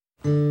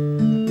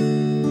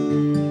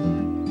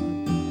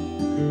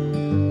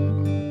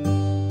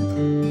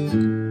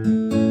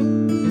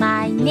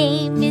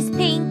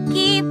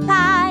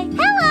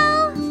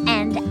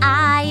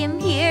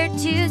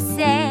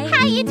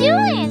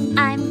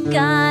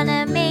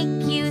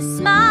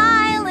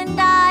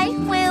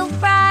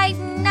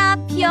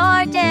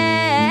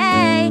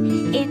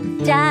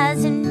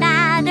doesn't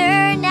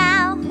matter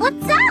now.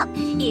 What's up?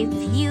 If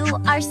you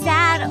are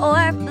sad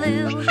or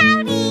blue,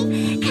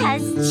 howdy!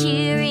 'Cause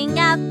cheering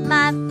up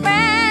my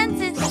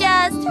friends is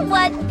just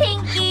what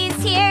Pinky's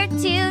here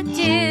to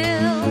do.